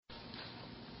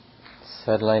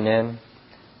Settling in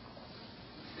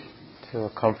to a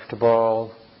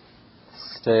comfortable,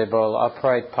 stable,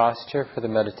 upright posture for the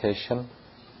meditation.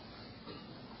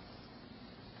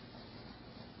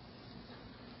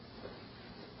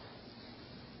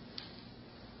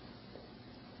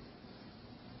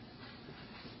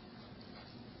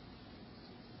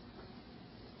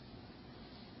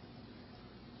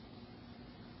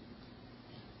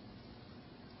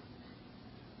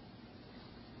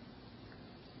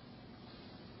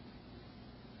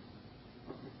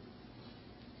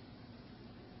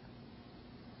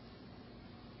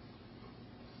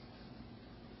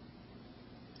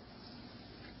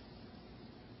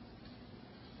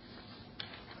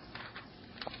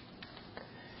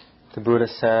 The Buddha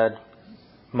said,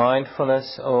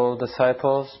 "Mindfulness, O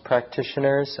disciples,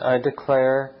 practitioners, I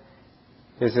declare,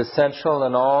 is essential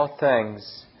in all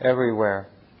things, everywhere.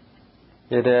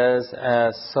 It is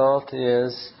as salt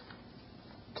is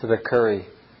to the curry."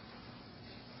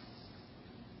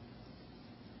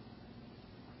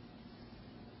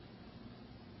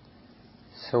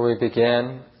 So we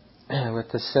begin with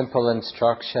the simple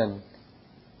instruction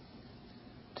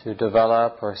to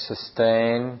develop or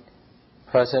sustain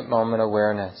present moment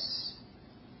awareness.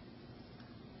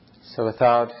 So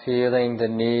without feeling the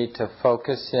need to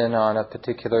focus in on a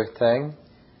particular thing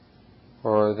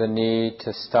or the need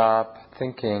to stop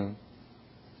thinking,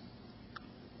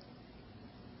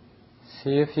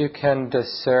 see if you can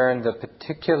discern the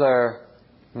particular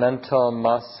mental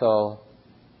muscle,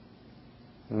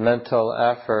 mental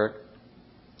effort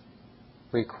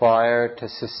required to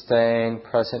sustain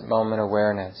present moment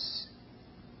awareness.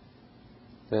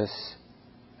 This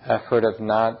effort of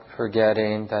not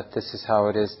forgetting that this is how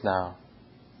it is now.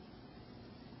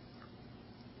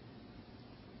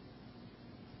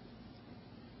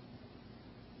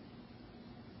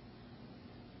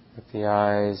 With the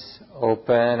eyes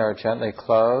open or gently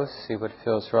closed, see what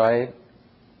feels right.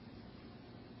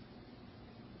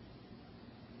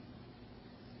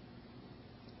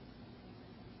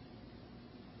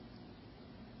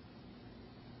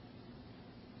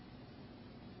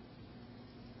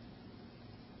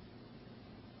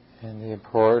 And the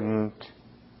important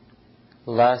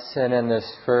lesson in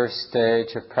this first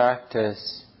stage of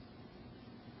practice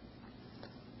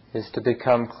is to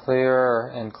become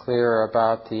clearer and clearer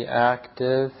about the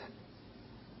active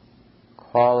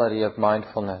quality of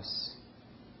mindfulness.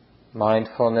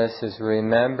 Mindfulness is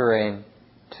remembering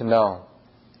to know,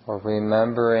 or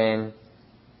remembering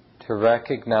to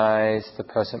recognize the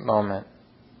present moment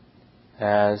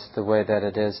as the way that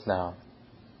it is now.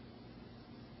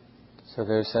 So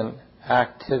there's an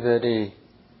activity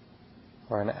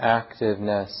or an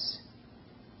activeness.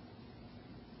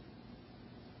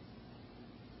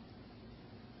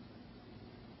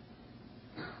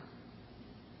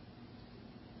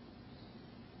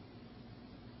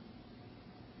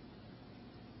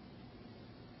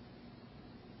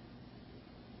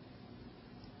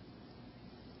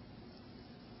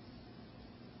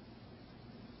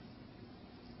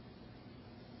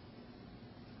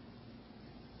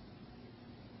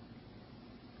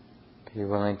 Be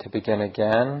willing to begin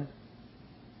again.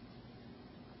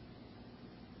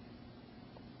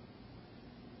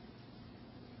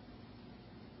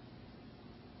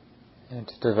 And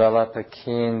to develop a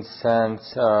keen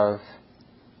sense of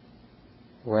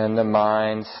when the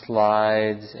mind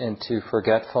slides into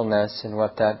forgetfulness and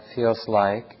what that feels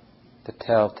like, the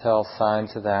telltale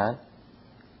signs of that.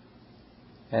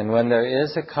 And when there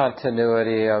is a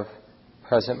continuity of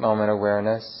present moment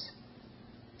awareness,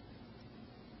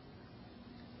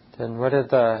 then what's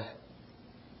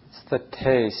the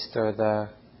taste or the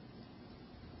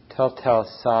telltale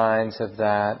signs of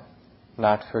that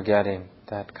not forgetting,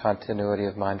 that continuity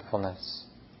of mindfulness?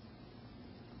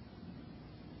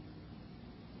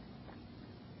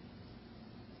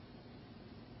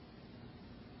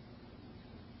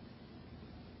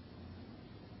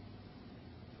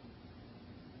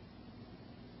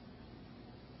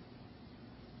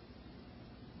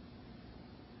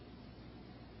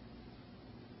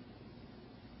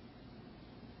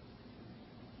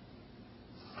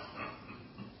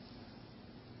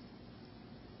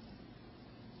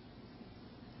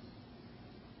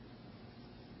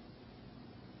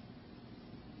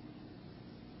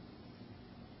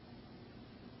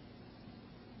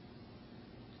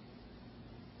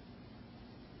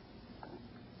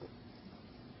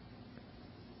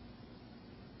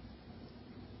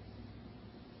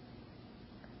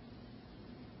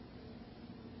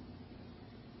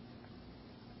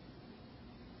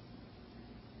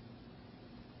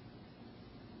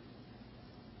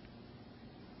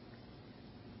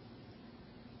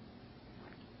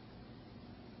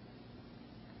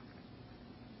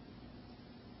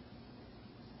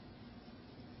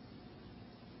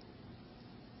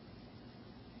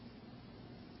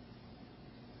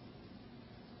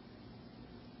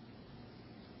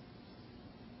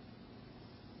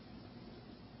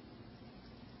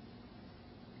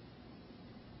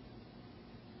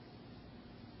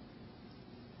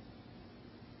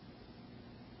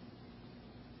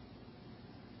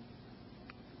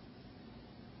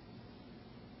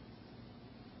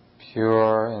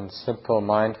 pure and simple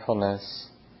mindfulness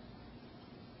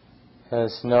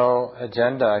has no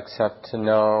agenda except to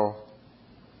know,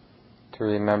 to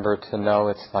remember to know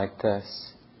it's like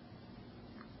this.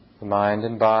 The mind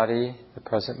and body, the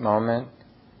present moment,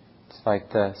 it's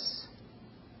like this.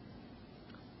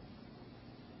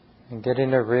 And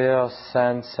getting a real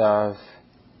sense of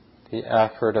the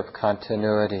effort of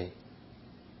continuity,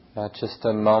 not just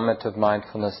a moment of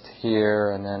mindfulness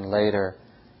here and then later,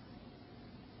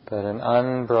 but an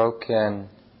unbroken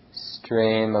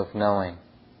stream of knowing.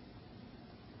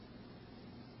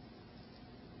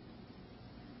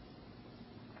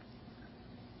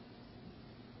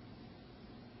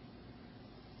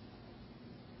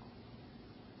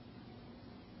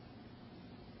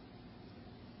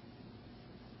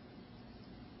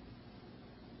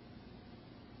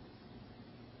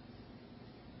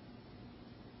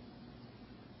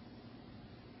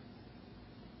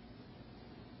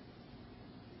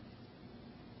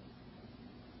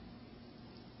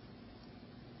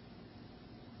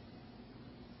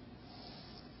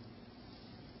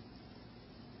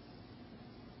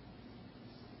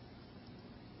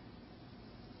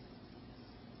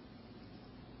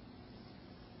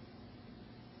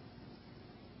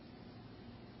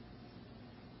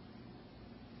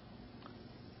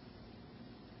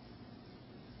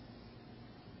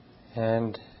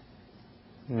 And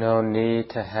no need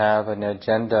to have an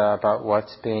agenda about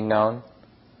what's being known.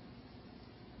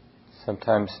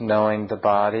 Sometimes knowing the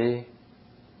body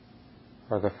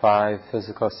or the 5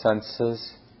 physical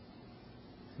senses,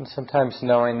 and sometimes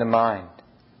knowing the mind,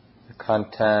 the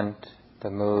content, the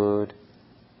mood.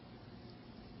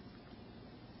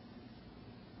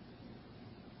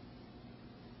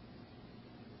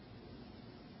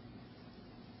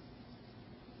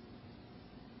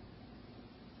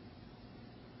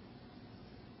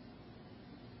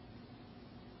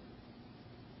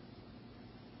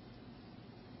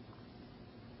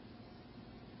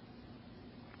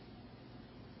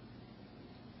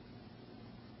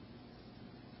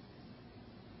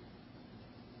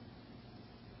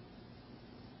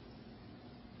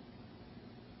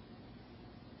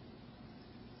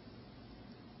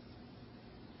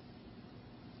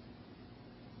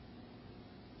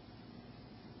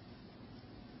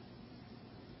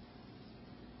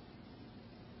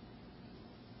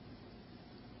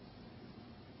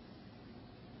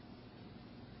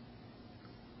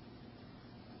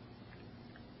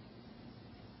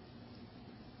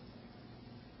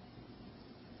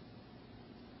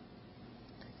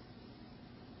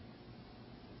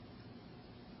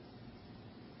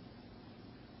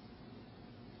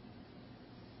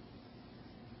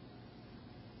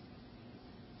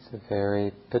 A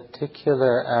very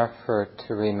particular effort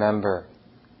to remember.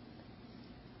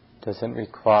 Doesn't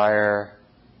require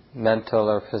mental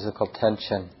or physical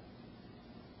tension.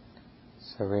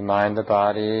 So remind the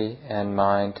body and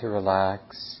mind to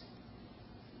relax.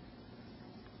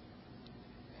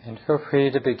 And feel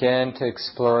free to begin to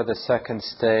explore the second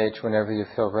stage whenever you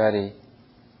feel ready.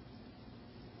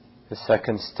 The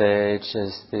second stage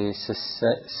is the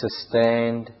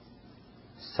sustained,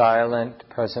 silent,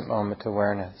 present moment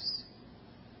awareness.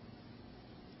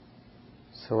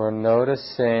 So we're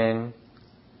noticing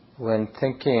when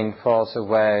thinking falls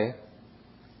away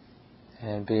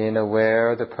and being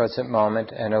aware of the present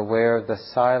moment and aware of the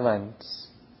silence,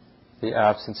 the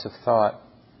absence of thought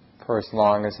for as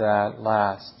long as that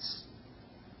lasts.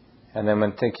 And then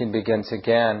when thinking begins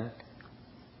again,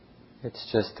 it's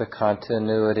just the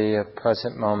continuity of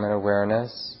present moment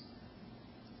awareness,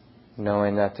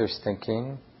 knowing that there's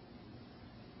thinking,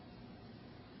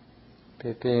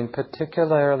 being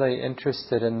particularly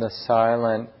interested in the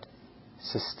silent,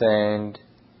 sustained,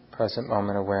 present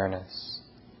moment awareness.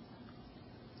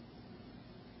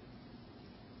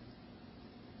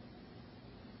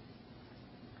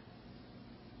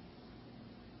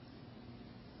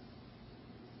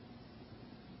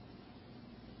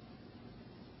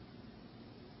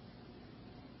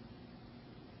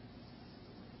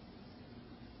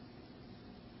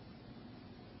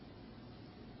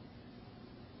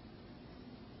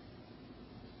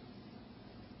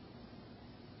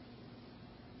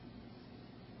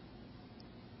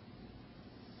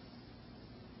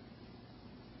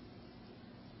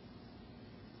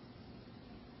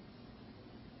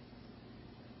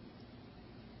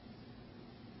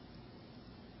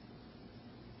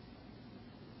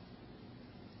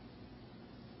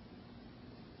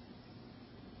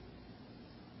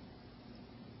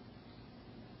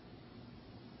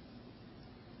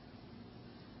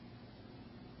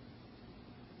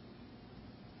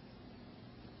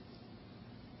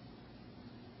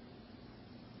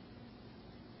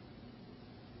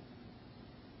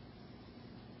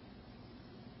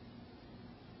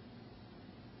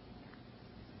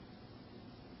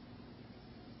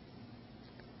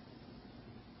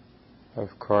 Of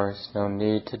course, no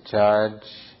need to judge.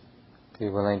 Be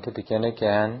willing to begin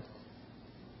again.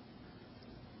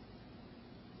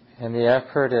 And the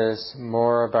effort is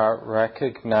more about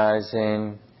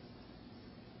recognizing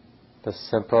the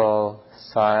simple,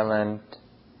 silent,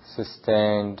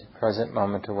 sustained, present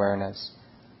moment awareness.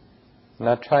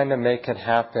 Not trying to make it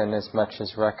happen as much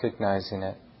as recognizing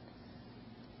it,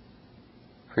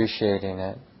 appreciating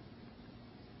it.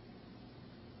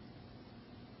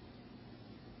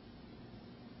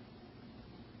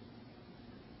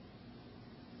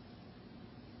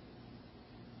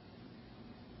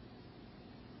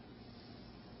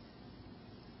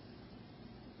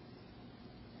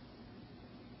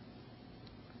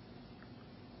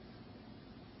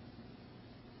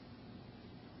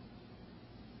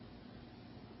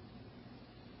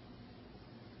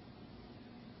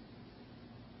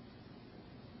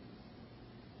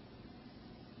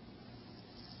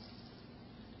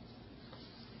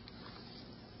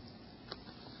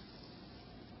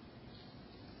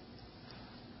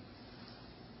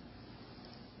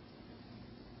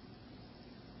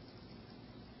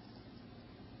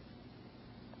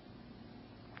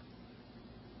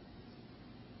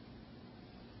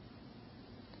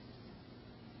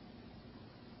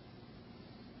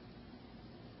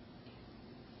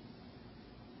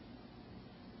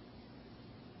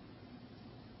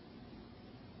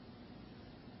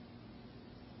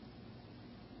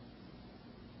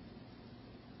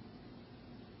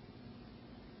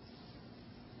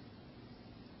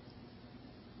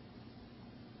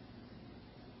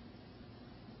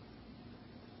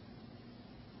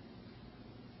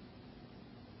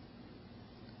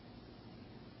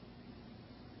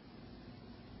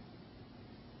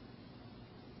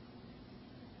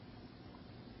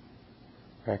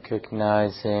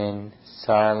 Recognizing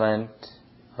silent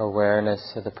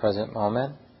awareness of the present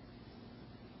moment.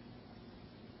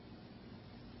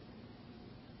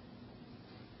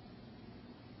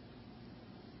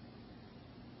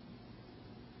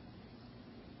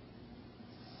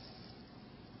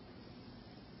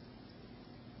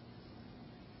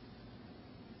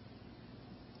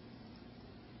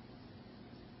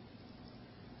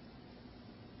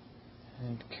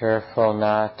 And careful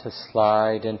not to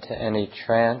slide into any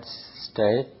trance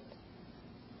state.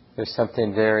 There's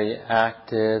something very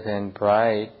active and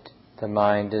bright. The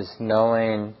mind is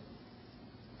knowing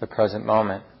the present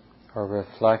moment or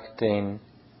reflecting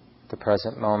the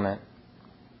present moment.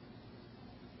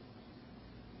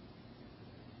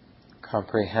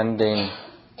 Comprehending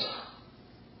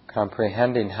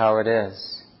how it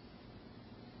is.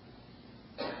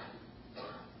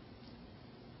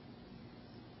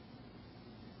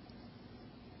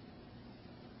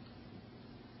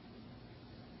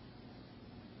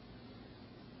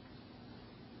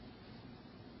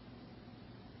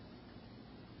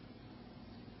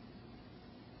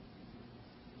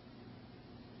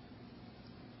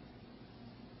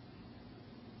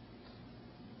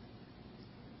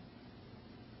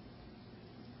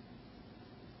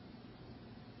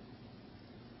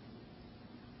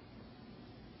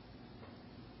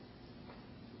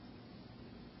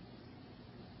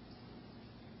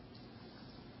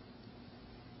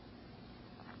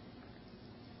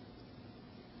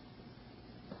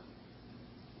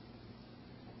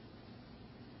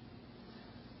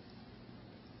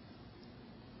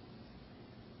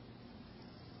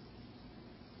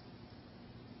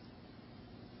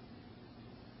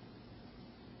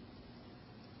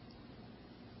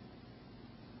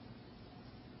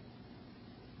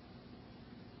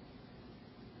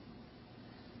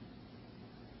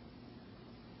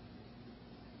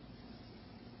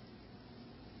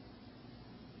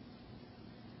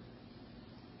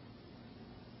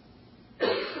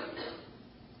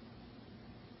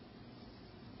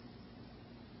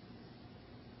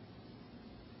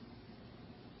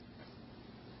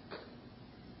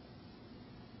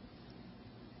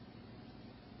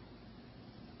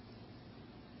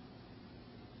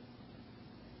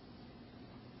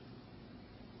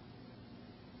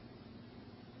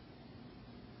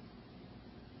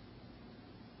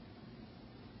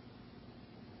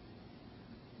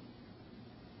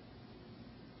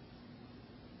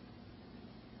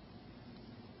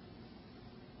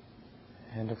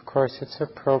 And of course it's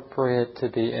appropriate to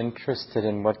be interested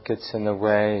in what gets in the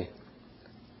way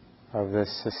of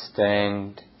this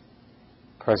sustained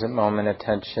present moment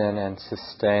attention and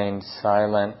sustained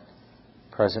silent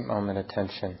present moment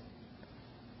attention.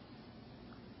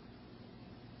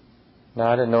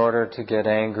 Not in order to get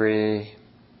angry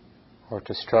or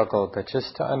to struggle, but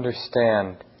just to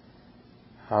understand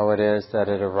how it is that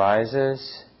it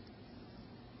arises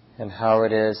and how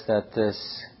it is that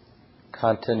this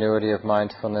continuity of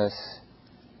mindfulness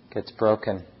gets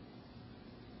broken.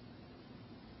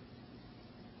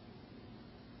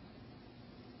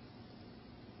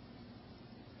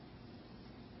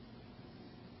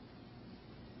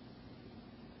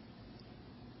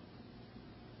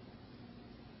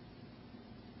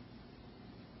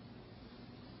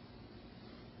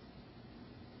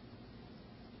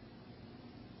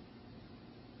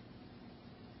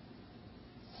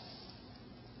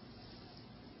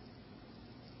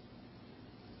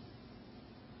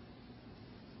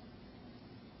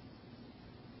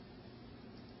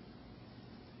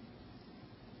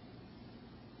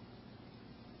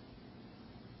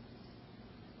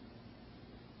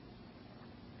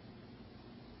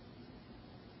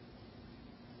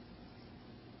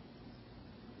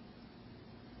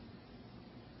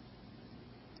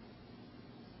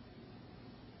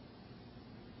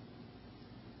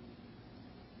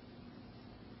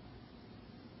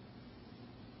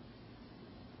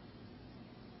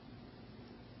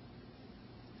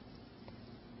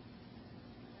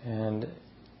 And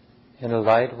in a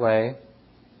light way,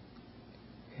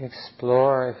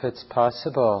 explore if it's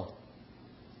possible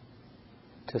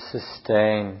to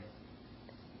sustain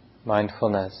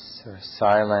mindfulness or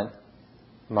silent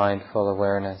mindful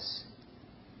awareness.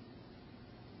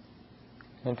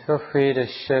 And feel free to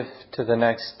shift to the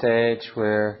next stage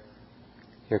where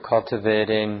you're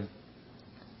cultivating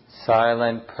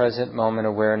silent present moment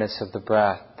awareness of the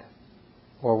breath,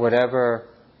 or whatever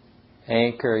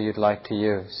anchor you'd like to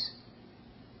use.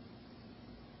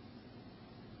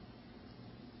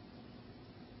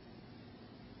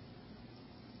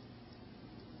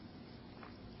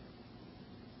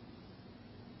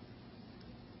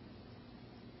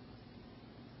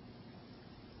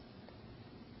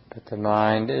 But the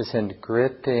mind isn't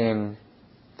gripping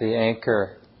the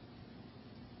anchor.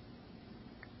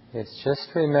 It's just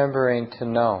remembering to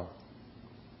know.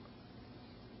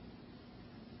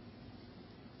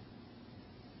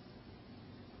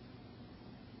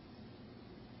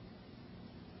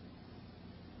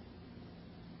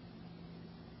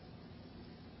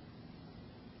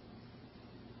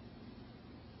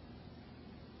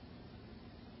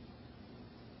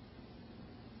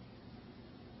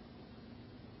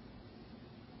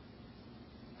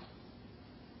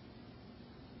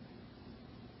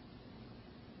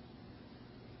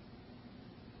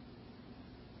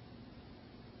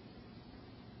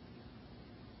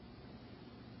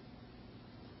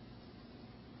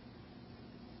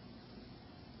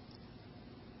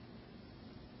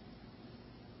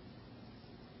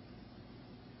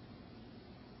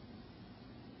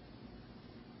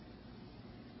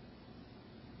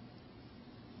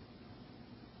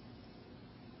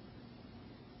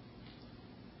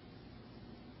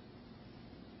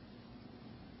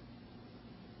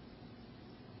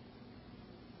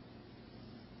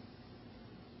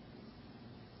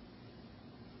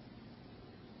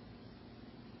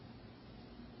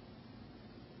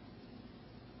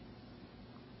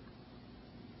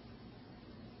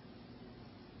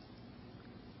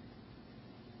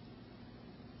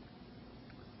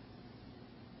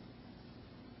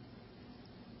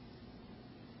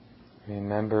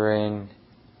 Remembering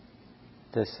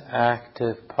this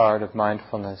active part of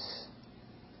mindfulness.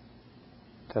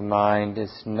 The mind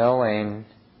is knowing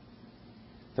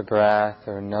the breath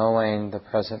or knowing the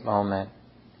present moment.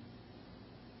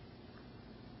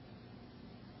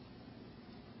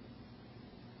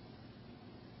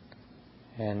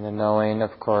 And the knowing,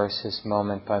 of course, is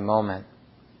moment by moment.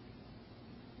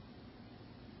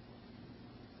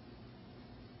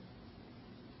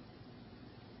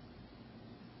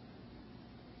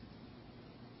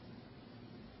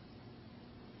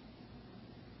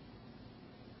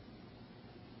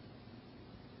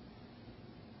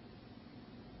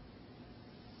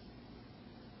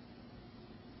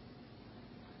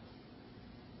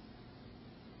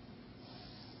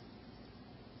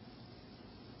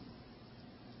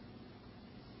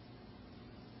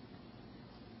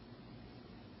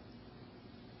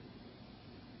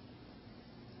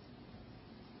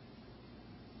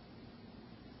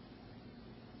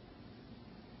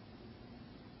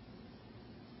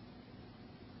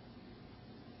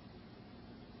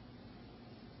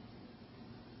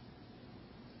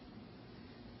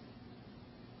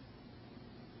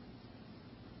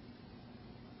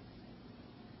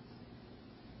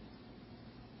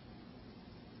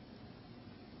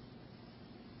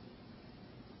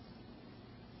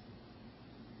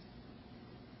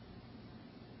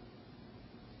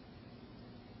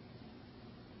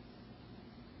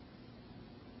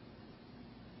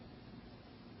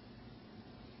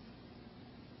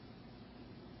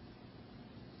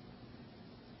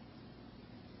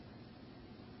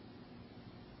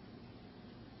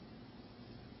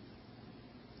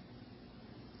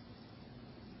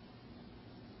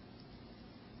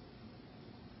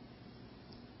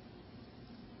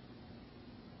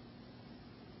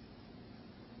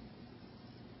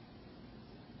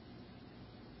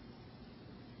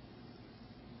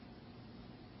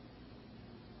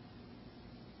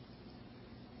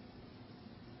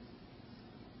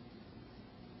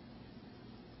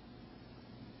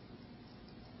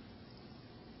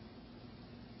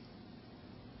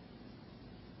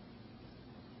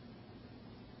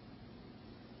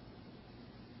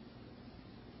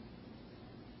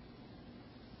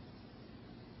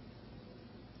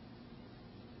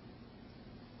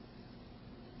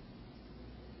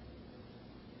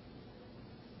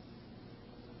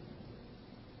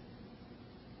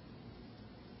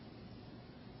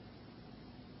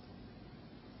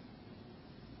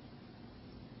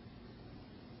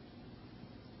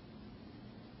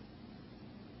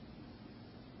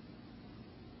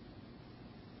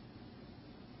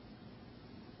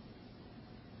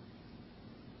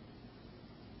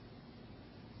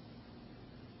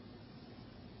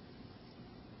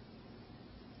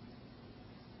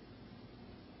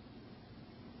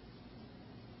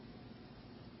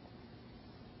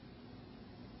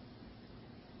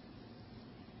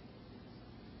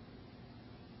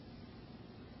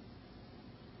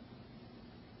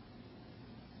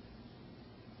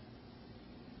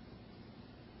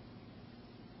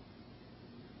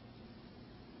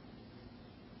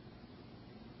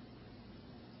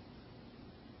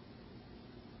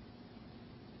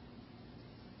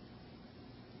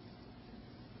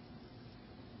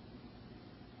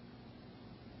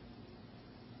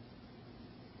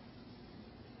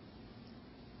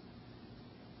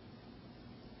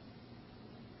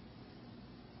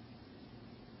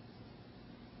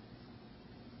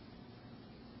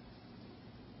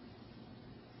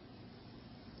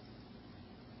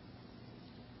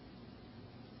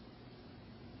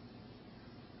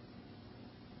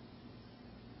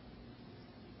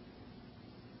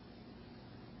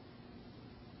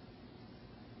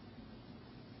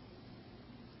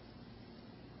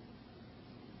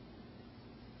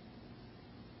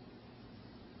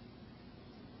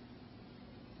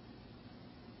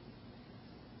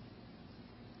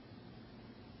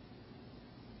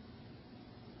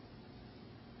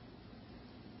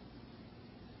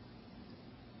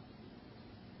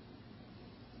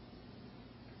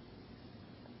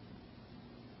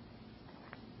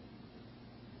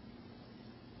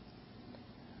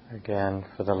 again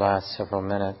for the last several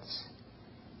minutes,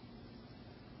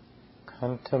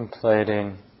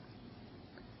 contemplating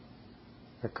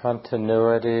the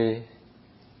continuity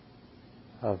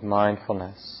of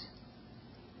mindfulness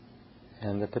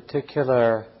and the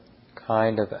particular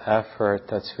kind of effort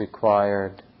that's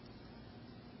required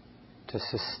to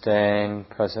sustain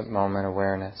present moment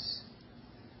awareness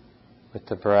with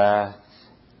the breath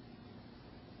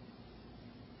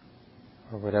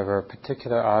or whatever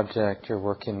particular object you're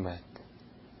working with.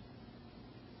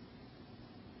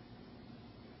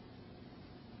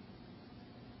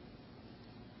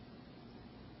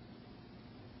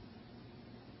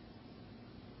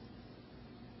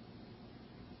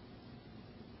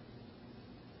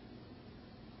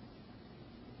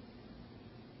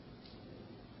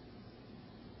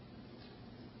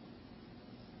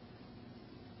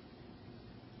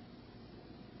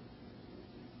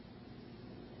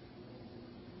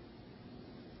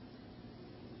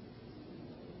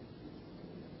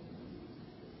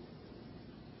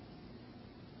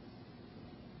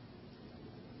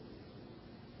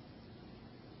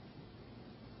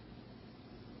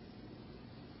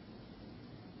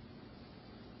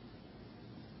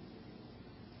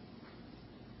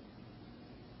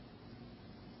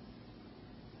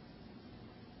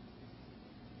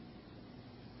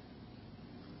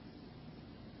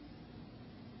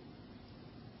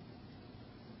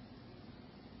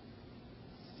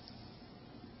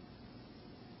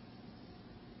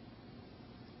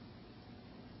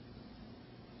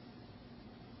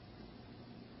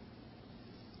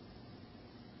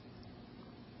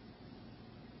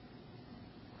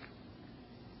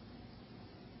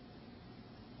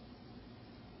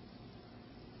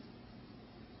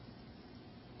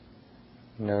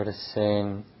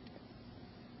 Noticing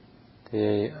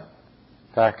the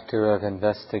factor of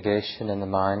investigation in the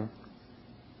mind,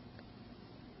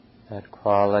 that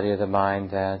quality of the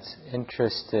mind that's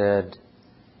interested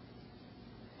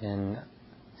in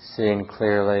seeing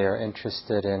clearly or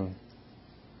interested in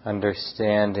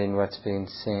understanding what's being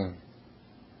seen.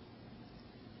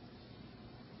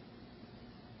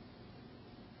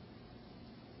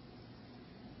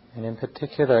 And in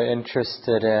particular,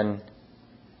 interested in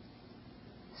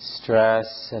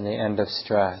stress and the end of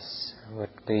stress, what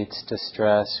leads to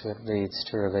stress, what leads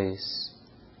to release.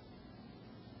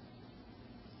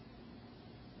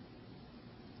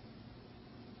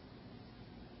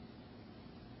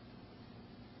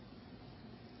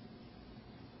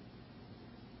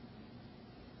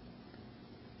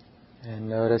 And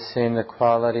noticing the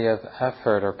quality of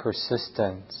effort or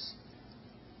persistence.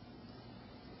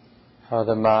 How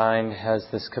the mind has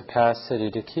this capacity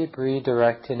to keep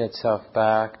redirecting itself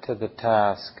back to the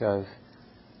task of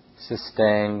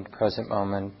sustained present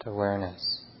moment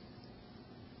awareness.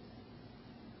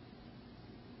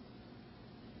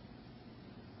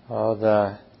 All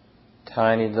the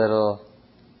tiny little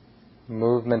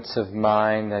movements of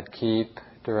mind that keep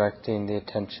directing the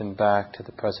attention back to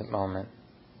the present moment.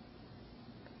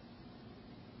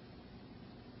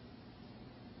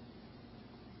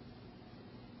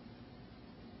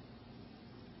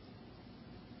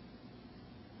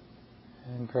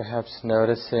 And perhaps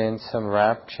noticing some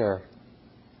rapture.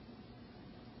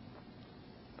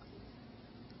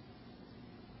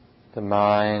 The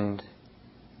mind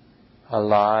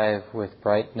alive with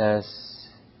brightness,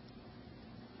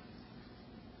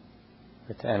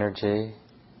 with energy,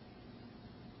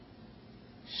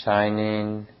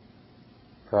 shining,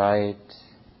 bright.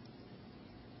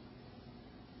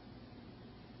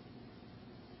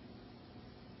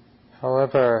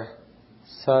 However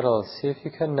subtle, see if you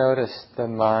can notice the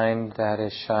mind that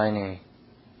is shiny,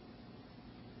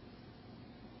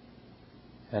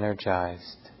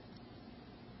 energized.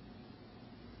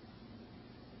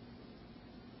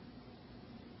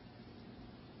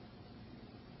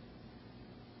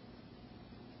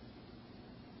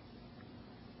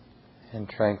 And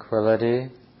tranquility,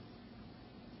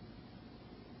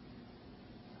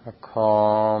 a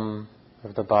calm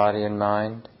of the body and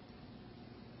mind.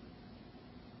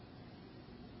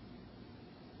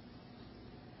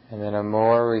 And then a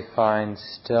more refined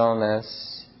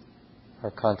stillness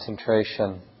or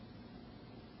concentration.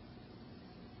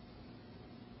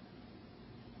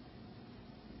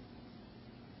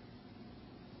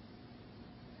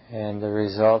 And the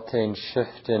resulting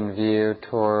shift in view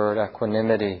toward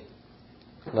equanimity,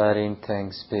 letting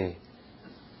things be.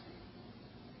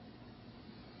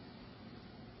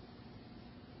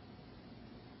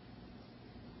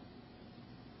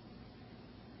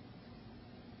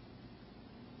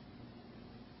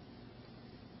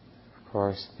 Of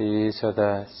course, these are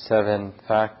the 7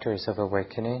 factors of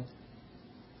awakening.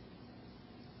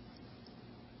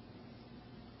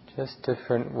 Just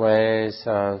different ways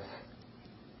of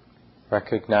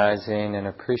recognizing and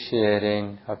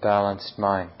appreciating a balanced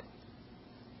mind.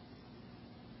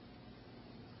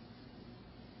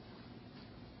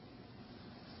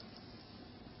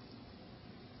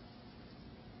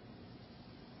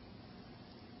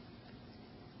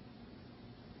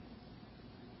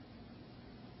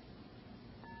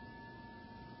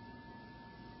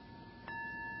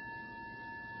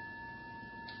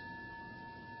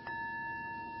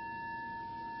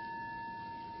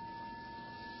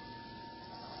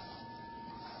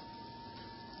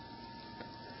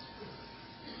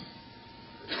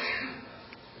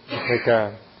 Take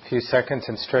a few seconds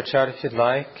and stretch out if you'd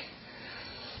like.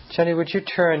 Jenny, would you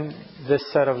turn this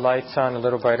set of lights on a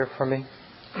little brighter for me?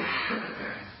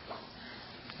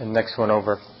 And next one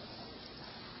over.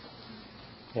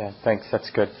 Yeah, thanks. That's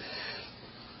good.